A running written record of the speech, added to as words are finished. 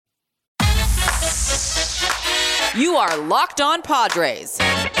You are Locked On Padres,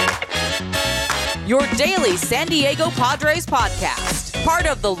 your daily San Diego Padres podcast. Part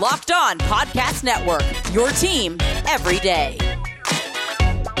of the Locked On Podcast Network, your team every day.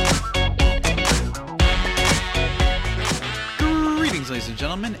 Greetings, ladies and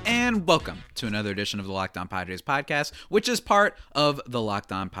gentlemen, and welcome to another edition of the Locked On Padres podcast, which is part of the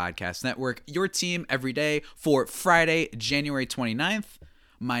Locked On Podcast Network, your team every day for Friday, January 29th.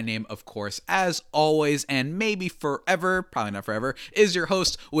 My name, of course, as always, and maybe forever, probably not forever, is your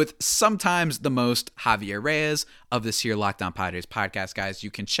host with sometimes the most, Javier Reyes of this here Locked On Padres podcast, guys.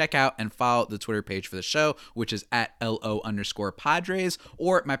 You can check out and follow the Twitter page for the show, which is at LO_Padres,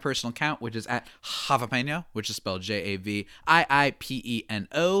 or my personal account, which is at Javapeno, which is spelled JAVIIPENO.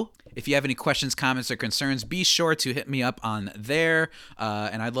 If you have any questions, comments, or concerns, be sure to hit me up on there,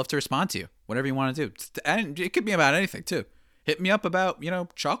 and I'd love to respond to you. Whatever you want to do. It could be about anything, too. Hit me up about,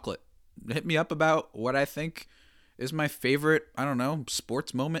 chocolate. Hit me up about what I think is my favorite,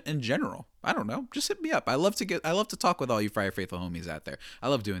 sports moment in general. I don't know. Just hit me up. I love to talk with all you Friar Faithful homies out there. I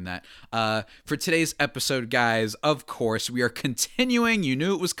love doing that. For today's episode, guys, of course, we are continuing. You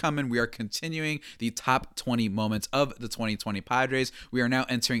knew it was coming. We are continuing the top 20 moments of the 2020 Padres. We are now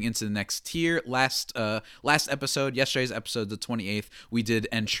entering into the next tier. Last episode, yesterday's episode, the 28th, we did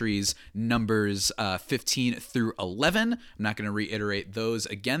entries numbers 15 through 11. I'm not going to reiterate those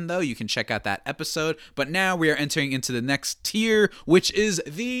again, though. You can check out that episode. But now we are entering into the next tier, which is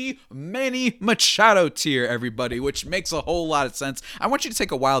the Manny Machado tier, everybody, which makes a whole lot of sense. I want you to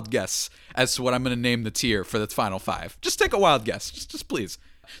take a wild guess as to what I'm going to name the tier for the final five. Just take a wild guess. Just please.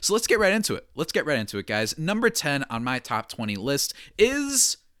 So let's get right into it. Guys. Number 10 on my top 20 list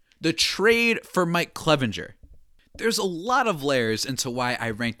is the trade for Mike Clevinger. There's a lot of layers into why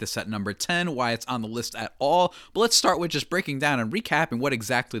I ranked this at number 10, why it's on the list at all, but let's start with just breaking down and recapping what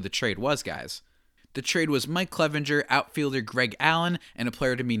exactly the trade was, guys. The trade was Mike Clevinger, outfielder Greg Allen, and a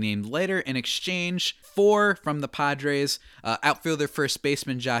player to be named later in exchange for, from the Padres, outfielder first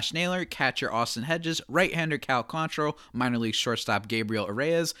baseman Josh Naylor, catcher Austin Hedges, right-hander Cal Quantrill, minor league shortstop Gabriel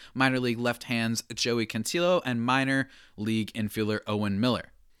Arraez, minor league left hands Joey Cantillo, and minor league infielder Owen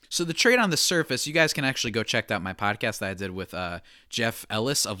Miller. So the trade on the surface, you guys can actually go check out my podcast that I did with Jeff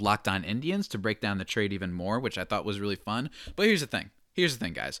Ellis of Locked On Indians to break down the trade even more, which I thought was really fun. But here's the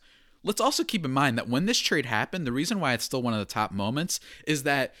thing, guys. Let's also keep in mind that when this trade happened, the reason why it's still one of the top moments is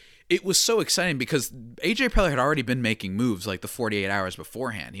that it was so exciting because AJ Preller had already been making moves like the 48 hours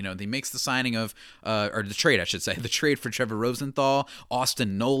beforehand. He makes the signing of, or the trade, I should say, the trade for Trevor Rosenthal,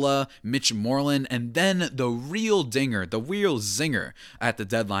 Austin Nola, Mitch Moreland, and then the real dinger, the real zinger at the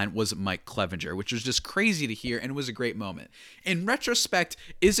deadline was Mike Clevinger, which was just crazy to hear, and it was a great moment. In retrospect,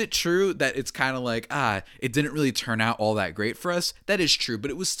 is it true that it's kind of like, it didn't really turn out all that great for us? That is true,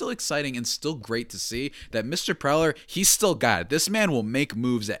 but it was still exciting and still great to see that Mr. Preller, he's still got it. This man will make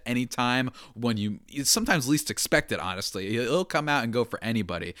moves at any time when you sometimes least expect it, honestly. He'll come out and go for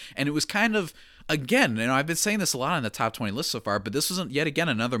anybody. And it was kind of, again, I've been saying this a lot on the top 20 list so far, but this was yet again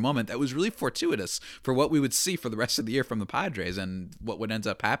another moment that was really fortuitous for what we would see for the rest of the year from the Padres and what would end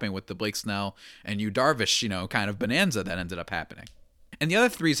up happening with the Blake Snell and Yu Darvish, kind of bonanza that ended up happening. And the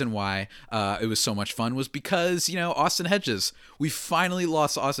other reason why it was so much fun was because, Austin Hedges. We finally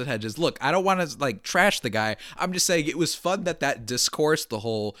lost Austin Hedges. Look, I don't want to trash the guy. I'm just saying it was fun that discourse, the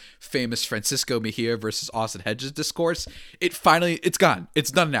whole famous Francisco Mejia versus Austin Hedges discourse, it's gone. It's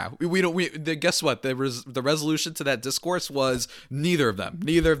done now. Guess what? The resolution to that discourse was neither of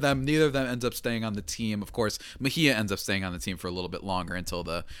them ends up staying on the team. Of course, Mejia ends up staying on the team for a little bit longer until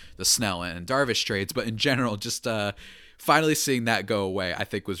the Snell and Darvish trades. But in general, just finally seeing that go away, I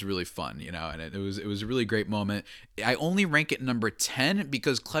think was really fun, and it was a really great moment. I only rank it number 10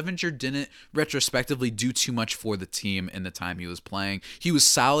 because Clevinger didn't retrospectively do too much for the team in the time he was playing. He was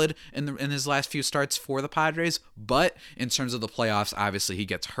solid in his last few starts for the Padres, but in terms of the playoffs, obviously he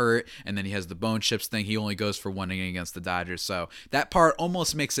gets hurt, and then he has the bone chips thing. He only goes for one inning against the Dodgers, so that part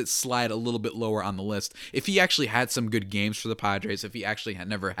almost makes it slide a little bit lower on the list. If he actually had some good games for the Padres, if he actually had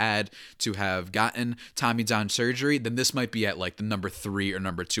never had to have gotten Tommy John surgery, then this might be at the number 3 or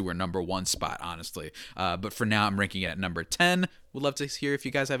number 2 or number 1 spot, honestly. But for now, I'm ranking it at number 10. Would love to hear if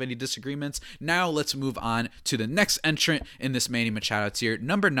you guys have any disagreements. Now let's move on to the next entrant in this Manny Machado tier.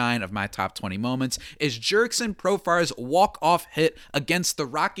 Number 9 of my top 20 moments is Jurickson Profar's walk-off hit against the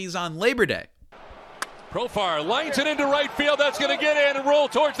Rockies on Labor Day. Profar lines it into right field. That's going to get in and roll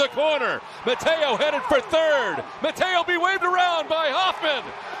towards the corner. Mateo headed for third. Mateo be waved around by Hoffman.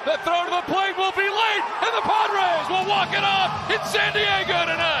 The throw to the plate will be late, and the Padres will walk it off in San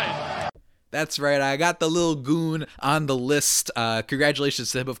Diego tonight. That's right. I got the little goon on the list.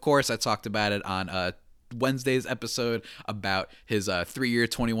 Congratulations to him, of course. I talked about it on Wednesday's episode about his 3-year,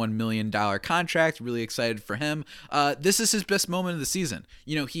 $21 million contract. Really excited for him. This is his best moment of the season.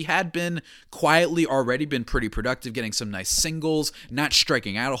 You know, he had been quietly already been pretty productive, getting some nice singles, not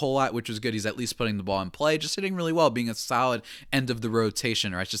striking out a whole lot, which was good. He's at least putting the ball in play, just hitting really well, being a solid end of the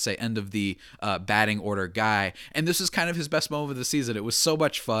rotation, or I should say end of the batting order guy. And this is kind of his best moment of the season. It was so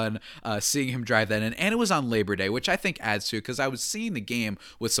much fun seeing him drive that in, and it was on Labor Day, which I think adds to it, because I was seeing the game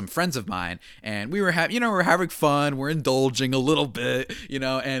with some friends of mine, and we were we're having fun, we're indulging a little bit,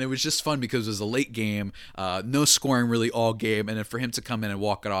 and it was just fun because it was a late game, no scoring really all game, and then for him to come in and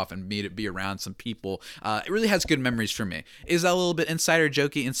walk it off and be around some people, it really has good memories for me. Is that a little bit insider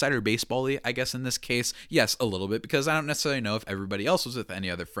jokey, insider baseball-y, I guess in this case? Yes, a little bit, because I don't necessarily know if everybody else was with any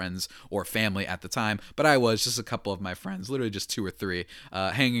other friends or family at the time, but I was, just a couple of my friends, literally just 2 or 3,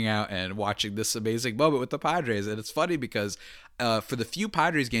 hanging out and watching this amazing moment with the Padres. And it's funny because for the few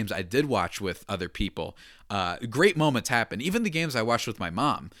Padres games I did watch with other people, great moments happen. Even the games I watched with my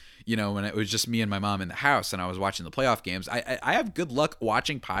mom, when it was just me and my mom in the house and I was watching the playoff games, I have good luck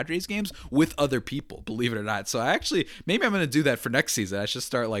watching Padres games with other people, believe it or not. So maybe I'm going to do that for next season. I should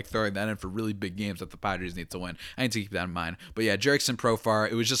start throwing that in for really big games that the Padres need to win. I need to keep that in mind. But yeah, Jurickson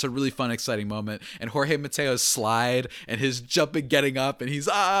Profar, it was just a really fun, exciting moment. And Jorge Mateo's slide and his jumping, getting up, and he's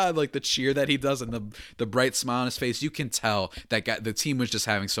the cheer that he does and the bright smile on his face. You can tell that the team was just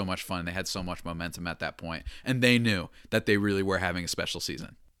having so much fun. They had so much momentum at that point, and they knew that they really were having a special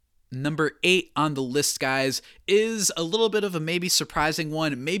season. Number 8 on the list, guys, is a little bit of a maybe surprising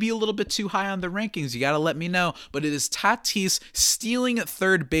one, maybe a little bit too high on the rankings. You got to let me know. But it is Tatis stealing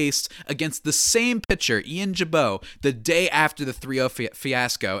third base against the same pitcher, Ian Gibaut, the day after the 3-0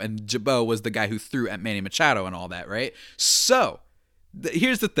 fiasco. And Gibaut was the guy who threw at Manny Machado and all that, right? So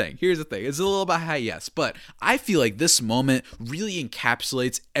here's the thing. It's a little bit high, yes, but I feel like this moment really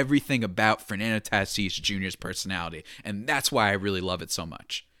encapsulates everything about Fernando Tatis Jr.'s personality. And that's why I really love it so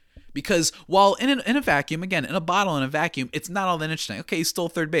much. Because while in a vacuum, again, in a bottle in a vacuum, it's not all that interesting. Okay, he stole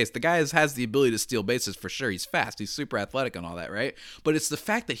third base. The guy has the ability to steal bases for sure. He's fast. He's super athletic and all that, right? But it's the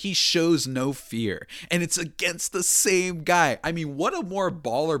fact that he shows no fear. And it's against the same guy. I mean, what a more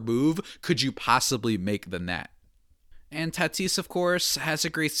baller move could you possibly make than that? And Tatis, of course, has a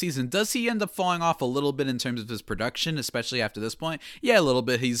great season. Does he end up falling off a little bit in terms of his production, especially after this point? Yeah, a little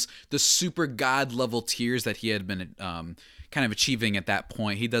bit. He's the super god level tiers that he had been kind of achieving at that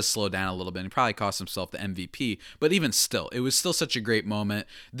point. He does slow down a little bit, and he probably cost himself the MVP. But even still, it was still such a great moment.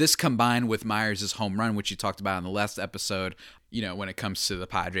 This combined with Myers' home run, which you talked about in the last episode, when it comes to the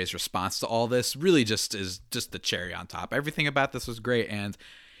Padres' response to all this, really just is just the cherry on top. Everything about this was great, and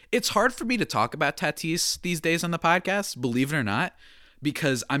it's hard for me to talk about Tatis these days on the podcast, believe it or not,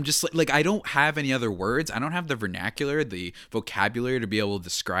 because I'm just I don't have any other words. I don't have the vernacular, the vocabulary to be able to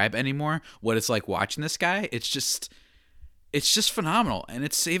describe anymore what it's like watching this guy. It's just phenomenal, and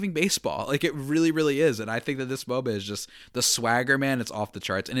it's saving baseball. It really, really is. And I think that this moment is just the swagger, man. It's off the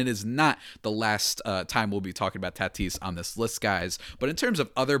charts, and it is not the last time we'll be talking about Tatis on this list, guys. But in terms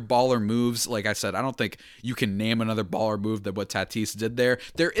of other baller moves, like I said, I don't think you can name another baller move than what Tatis did there.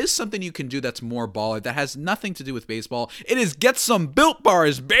 There is something you can do that's more baller that has nothing to do with baseball. It is get some Built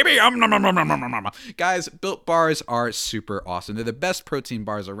Bars, baby. Guys, Built Bars are super awesome. They're the best protein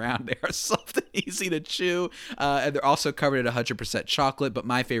bars around. They are soft and easy to chew, and they're also covered at 100% chocolate, but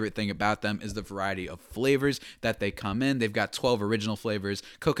my favorite thing about them is the variety of flavors that they come in. They've got 12 original flavors: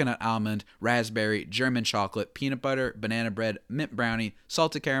 coconut almond, raspberry, German chocolate, peanut butter, banana bread, mint brownie,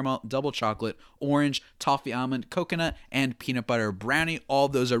 salted caramel, double chocolate, orange, toffee almond, coconut, and peanut butter brownie. All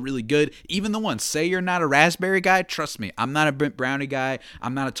of those are really good. Even the ones, say you're not a raspberry guy, trust me, I'm not a mint brownie guy,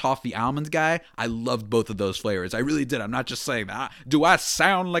 I'm not a toffee almond guy. I loved both of those flavors. I really did. I'm not just saying that. Do I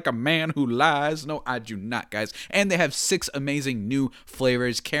sound like a man who lies? No, I do not, guys. And they have 6 amazing new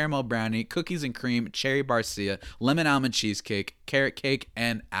flavors: caramel brownie, cookies and cream, cherry barcia, lemon almond cheesecake, carrot cake,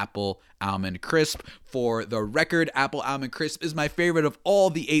 and apple almond crisp. For the record, apple almond crisp is my favorite of all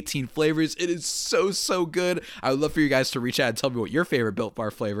the 18 flavors. It is so good. I would love for you guys to reach out and tell me what your favorite Built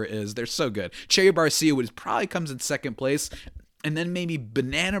Bar flavor is. They're so good. Cherry barcia, which probably comes in second place, and then maybe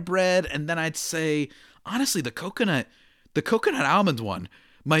banana bread, and then I'd say, honestly, the coconut almond one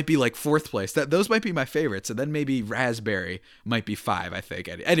might be fourth place. Those might be my favorites, and then maybe raspberry might be 5, I think.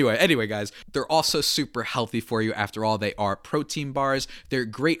 Anyway, guys, they're also super healthy for you. After all, they are protein bars. They're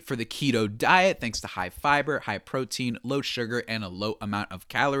great for the keto diet thanks to high fiber, high protein, low sugar, and a low amount of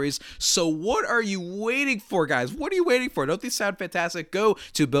calories. So what are you waiting for, guys? What are you waiting for? Don't these sound fantastic? Go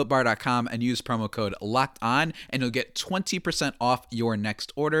to BuiltBar.com and use promo code LOCKEDON, and you'll get 20% off your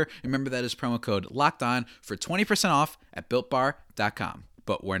next order. Remember, that is promo code LOCKEDON for 20% off at BuiltBar.com.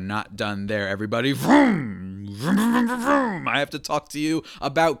 But we're not done there, everybody. Vroom, vroom, vroom, vroom, vroom. I have to talk to you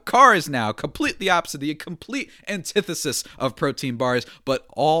about cars now. Completely opposite, the complete antithesis of protein bars, but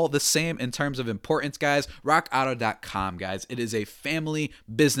all the same in terms of importance, guys. RockAuto.com, guys. It is a family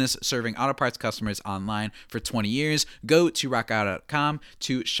business serving auto parts customers online for 20 years. Go to RockAuto.com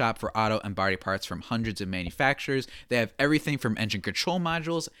to shop for auto and body parts from hundreds of manufacturers. They have everything from engine control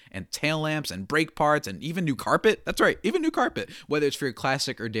modules and tail lamps and brake parts and even new carpet. That's right, even new carpet. Whether it's for your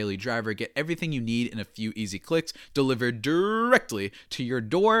classic or daily driver, get everything you need in a few easy clicks, delivered directly to your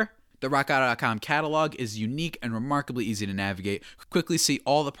door. The RockAuto.com catalog is unique and remarkably easy to navigate. Quickly see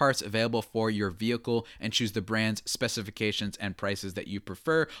all the parts available for your vehicle and choose the brands, specifications, and prices that you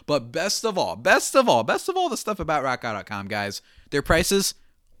prefer. But best of all the stuff about RockAuto.com, guys, their prices,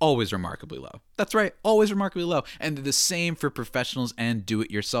 always remarkably low. That's right, always remarkably low. And they're the same for professionals and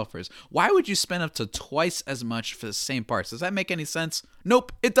do-it-yourselfers. Why would you spend up to twice as much for the same parts? Does that make any sense?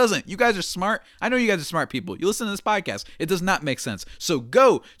 Nope, it doesn't. You guys are smart. I know you guys are smart people. You listen to this podcast. It does not make sense. So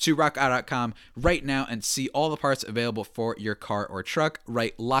go to rockauto.com right now and see all the parts available for your car or truck.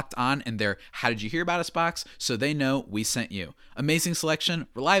 Right, Locked On in their How Did You Hear About Us box so they know we sent you. Amazing selection,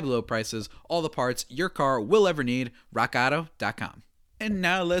 reliable low prices, all the parts your car will ever need. rockauto.com. And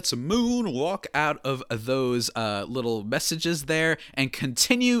now let's moonwalk out of those little messages there and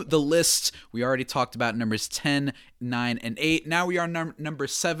continue the list. We already talked about numbers 10, 9, and 8. Now we are number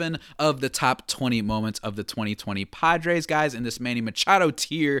 7 of the top 20 moments of the 2020 Padres, guys, in this Manny Machado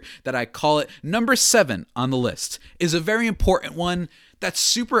tier that I call it. Number 7 on the list is a very important one that's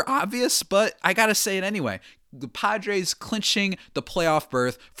super obvious, but I gotta say it anyway. The Padres clinching the playoff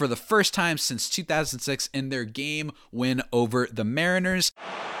berth for the first time since 2006 in their game win over the Mariners.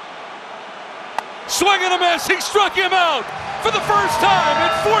 Swing and a miss. He struck him out for the first time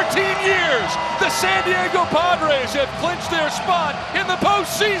in 14 years. The San Diego Padres have clinched their spot in the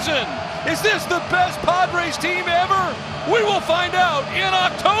postseason. Is this the best Padres team ever? We will find out in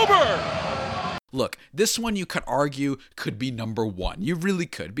October. Look, this one you could argue could be number 1. You really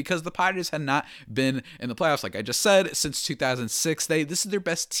could, because the Padres had not been in the playoffs, like I just said, since 2006. This is their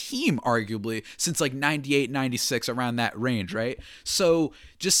best team, arguably, since like 98, 96, around that range, right? So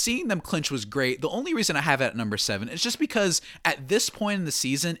just seeing them clinch was great. The only reason I have it at number 7 is just because at this point in the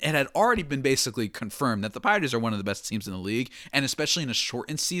season, it had already been basically confirmed that the Padres are one of the best teams in the league, and especially in a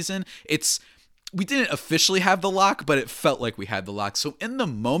shortened season, we didn't officially have the lock, but it felt like we had the lock. So in the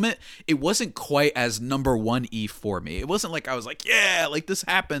moment, it wasn't quite as number 1E for me. It wasn't like I was like, yeah, like this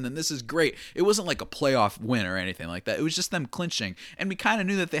happened and this is great. It wasn't like a playoff win or anything like that. It was just them clinching. And we kind of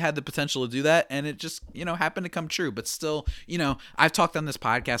knew that they had the potential to do that. And it just, happened to come true. But still, I've talked on this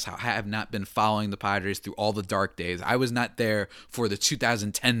podcast how I have not been following the Padres through all the dark days. I was not there for the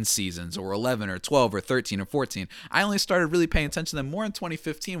 2010 seasons or 11 or 12 or 13 or 14. I only started really paying attention to them more in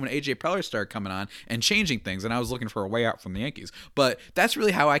 2015 when AJ Preller started coming on and changing things, and I was looking for a way out from the Yankees. But that's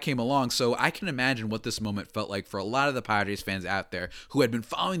really how I came along, so I can imagine what this moment felt like for a lot of the Padres fans out there who had been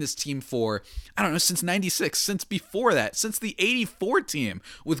following this team for, I don't know, since 96, since before that, since the 84 team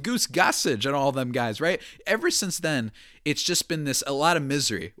with Goose Gossage and all them guys, right? Ever since then, it's just been a lot of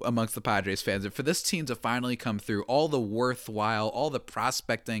misery amongst the Padres fans. And for this team to finally come through, all the worthwhile, all the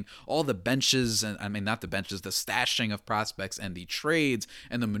prospecting, all the benches, and I mean, not the benches, the stashing of prospects and the trades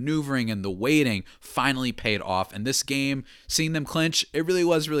and the maneuvering and the waiting finally paid off. And this game, seeing them clinch, it really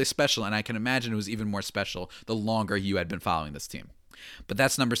was really special. And I can imagine it was even more special the longer you had been following this team. But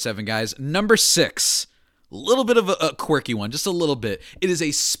that's number 7, guys. Number 6, a little bit of a quirky one, just a little bit. It is a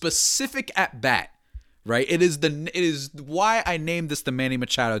specific at-bat. Right? It is why I named this the Manny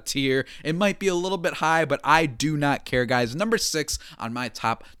Machado tier. It might be a little bit high, but I do not care, guys. Number 6 on my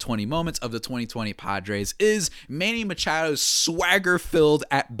top 20 moments of the 2020 Padres is Manny Machado's swagger-filled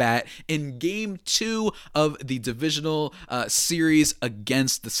at-bat in Game 2 of the divisional series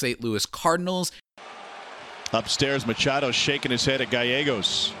against the St. Louis Cardinals. Upstairs, Machado shaking his head at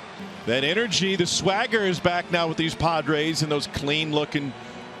Gallegos. That energy, the swagger is back now with these Padres and those clean-looking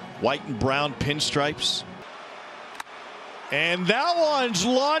white and brown pinstripes. And that one's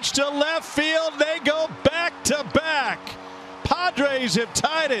launched to left field. They go back to back. Padres have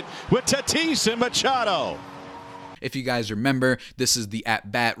tied it with Tatis and Machado. If you guys remember, this is the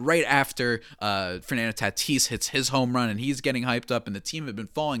at-bat right after Fernando Tatis hits his home run and he's getting hyped up and the team had been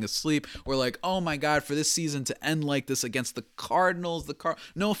falling asleep. We're like, oh my God, for this season to end like this against the Cardinals,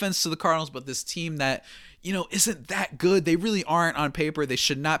 no offense to the Cardinals, but this team that, isn't that good. They really aren't on paper. They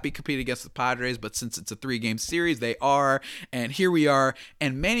should not be competing against the Padres, but since it's a 3-game series, they are. And here we are.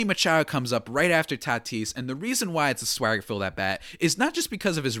 And Manny Machado comes up right after Tatis. And the reason why it's a swagger-filled at bat is not just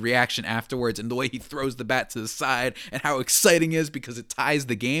because of his reaction afterwards and the way he throws the bat to the side and how exciting it is because it ties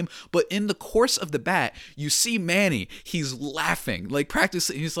the game, but in the course of the bat, you see Manny, he's laughing, like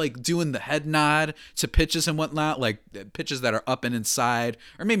practicing, he's like doing the head nod to pitches and whatnot, like pitches that are up and inside,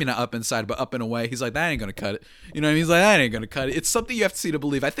 or maybe not up inside, but up and away. He's like, that ain't gonna cut it. You know what I mean? He's like, that ain't gonna cut it. It's something you have to see to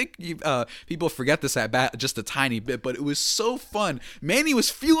believe. I think people forget this at bat just a tiny bit, but it was so fun. Manny was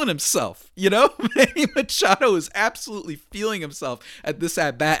feeling himself, Manny Machado was absolutely feeling himself at this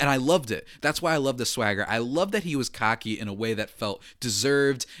at bat, and I loved it. That's why I love the swagger. I love that he was cocky in a way that felt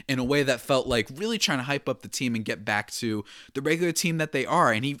deserved, in a way that felt like really trying to hype up the team and get back to the regular team that they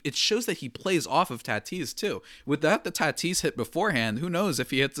are. And it shows that he plays off of Tatis too. Without the Tatis hit beforehand, who knows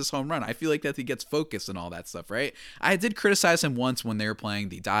if he hits this home run? I feel like that he gets focused and all that stuff, right? I did criticize him once when they were playing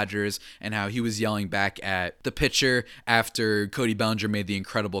the Dodgers and how he was yelling back at the pitcher after Cody Bellinger made the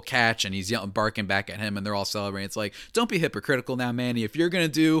incredible catch, and he's barking back at him, and they're all celebrating. It's like, don't be hypocritical now, Manny. If you're gonna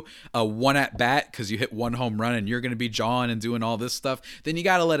do a one at bat because you hit one home run and you're gonna be jawing and doing all this stuff, then you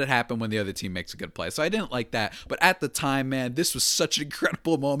gotta let it happen when the other team makes a good play. So I didn't like that, but at the time, man, this was such an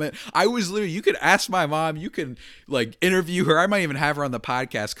incredible moment. I was literally, you could ask my mom, you can like interview her. I might even have her on the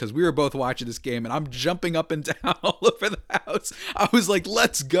podcast because we were both watching this game, and I'm jumping up and down all over the house. I was like,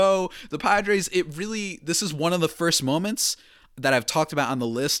 let's go. The Padres, this is one of the first moments that I've talked about on the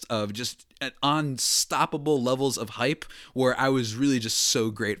list of just unstoppable levels of hype, where I was really just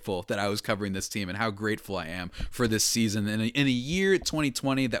so grateful that I was covering this team and how grateful I am for this season. And in a year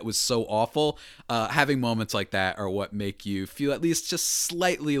 2020 that was so awful, having moments like that are what make you feel at least just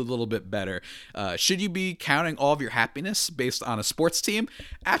slightly a little bit better. Should you be counting all of your happiness based on a sports team?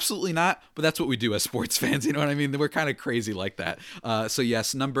 Absolutely not, but that's what we do as sports fans, you know what I mean? We're kind of crazy like that. So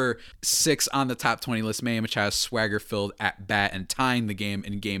yes, number 6 on the top 20 list, Manny Machado swagger-filled at bat and tying the game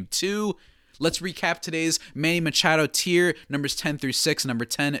in Game 2. Let's recap today's Manny Machado tier, numbers 10 through 6. Number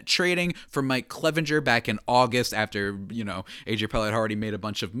 10, trading for Mike Clevinger back in August after, AJ Preller had already made a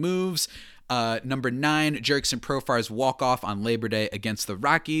bunch of moves. Number 9, Jurickson Profar's walk-off on Labor Day against the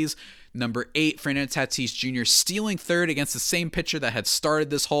Rockies. Number 8, Fernando Tatis Jr. stealing third against the same pitcher that had started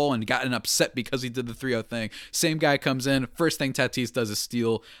this hole and gotten upset because he did the 3-0 thing. Same guy comes in. First thing Tatis does is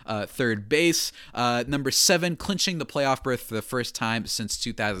steal third base. Number 7, clinching the playoff berth for the first time since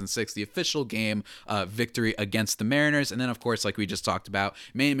 2006, the official game victory against the Mariners. And then, of course, like we just talked about,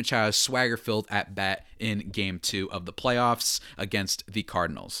 Manny Machado's swagger-filled at bat in Game 2 of the playoffs against the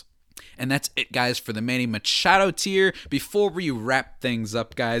Cardinals. And that's it, guys, for the Manny Machado tier. Before we wrap things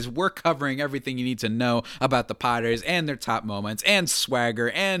up, guys, we're covering everything you need to know about the Padres and their top moments and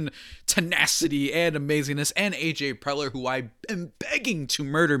swagger and tenacity and amazingness and AJ Preller, who I am begging to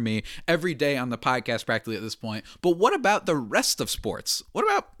murder me every day on the podcast practically at this point. But what about the rest of sports? What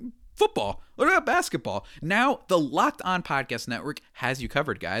about football? What about basketball? Now, the Locked On Podcast Network has you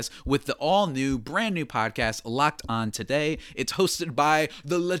covered, guys, with the all-new, brand-new podcast, Locked On Today. It's hosted by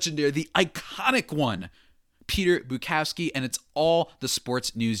the legendary, the iconic one, Peter Bukowski, and it's all the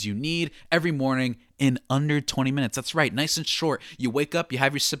sports news you need every morning in under 20 minutes. That's right, nice and short. You wake up, you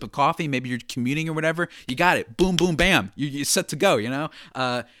have your sip of coffee, maybe you're commuting or whatever, you got it. Boom, boom, bam. You're set to go,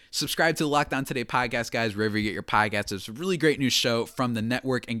 Subscribe to the Locked On Today podcast, guys, wherever you get your podcasts. It's a really great new show from the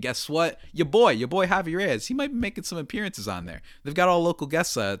network. And guess what? Your boy Javier Reyes, he might be making some appearances on there. They've got all local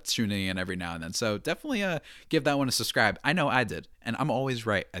guests tuning in every now and then. So definitely give that one a subscribe. I know I did. And I'm always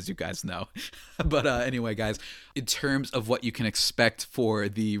right, as you guys know. But anyway, guys, in terms of what you can expect for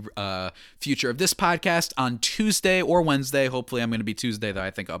the future of this podcast on Tuesday or Wednesday, hopefully I'm going to be Tuesday, though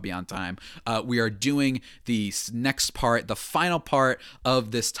I think I'll be on time. We are doing the next part, the final part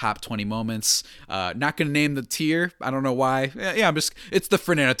of this top 20 moments. Not going to name the tier. I don't know why. Yeah, it's the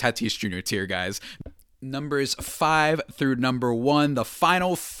Fernando Tatis Jr. tier, guys. Numbers 5 through number 1, the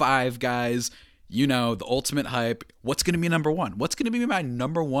final 5, guys. The ultimate hype. What's going to be number 1? What's going to be my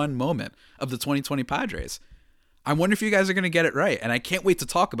number 1 moment of the 2020 Padres? I wonder if you guys are going to get it right, and I can't wait to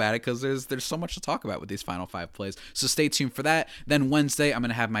talk about it because there's so much to talk about with these final 5 plays. So stay tuned for that. Then Wednesday, I'm going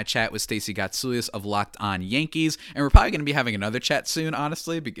to have my chat with Stacey Gotsulias of Locked On Yankees, and we're probably going to be having another chat soon,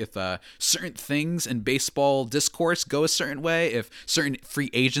 honestly, if certain things in baseball discourse go a certain way, if certain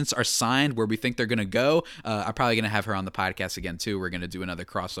free agents are signed where we think they're going to go, I'm probably going to have her on the podcast again, too. We're going to do another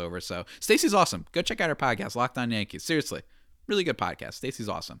crossover. So Stacey's awesome. Go check out her podcast, Locked On Yankees. Seriously, really good podcast. Stacey's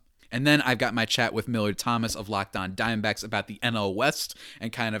awesome. And then I've got my chat with Millard Thomas of Locked On Diamondbacks about the NL West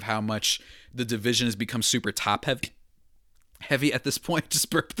and kind of how much the division has become super top heavy at this point. Just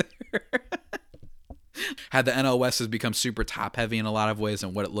burped there. Had the NL West has become super top heavy in a lot of ways,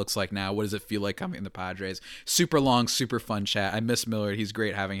 and what it looks like now. What does it feel like coming in the Padres? Super long, super fun chat. I miss Millard. He's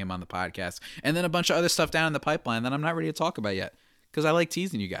great having him on the podcast. And then a bunch of other stuff down in the pipeline that I'm not ready to talk about yet because I like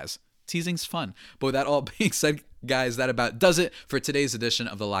teasing you guys. Teasing's fun. But with that all being said, guys, that about does it for today's edition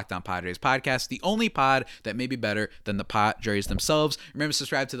of the Locked On Padres podcast, the only pod that may be better than the Padres themselves. Remember to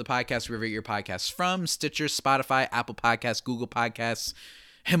subscribe to the podcast wherever you get your podcasts from: Stitcher, Spotify, Apple Podcasts, Google Podcasts,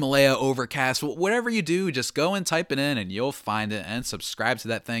 Himalaya, Overcast, whatever you do, just go and type it in and you'll find it and subscribe to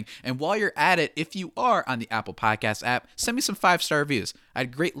that thing. And while you're at it, if you are on the Apple Podcast app, send me some 5-star reviews.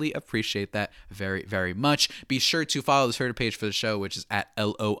 I'd greatly appreciate that very, very much. Be sure to follow the Twitter page for the show, which is at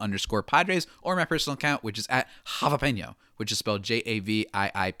 @LO_Padres, or my personal account, which is at Javapeno, which is spelled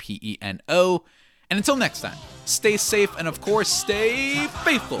JAVIIPENO. And until next time, stay safe and of course, stay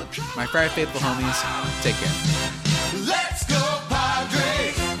faithful. My Friday Faithful homies, take care.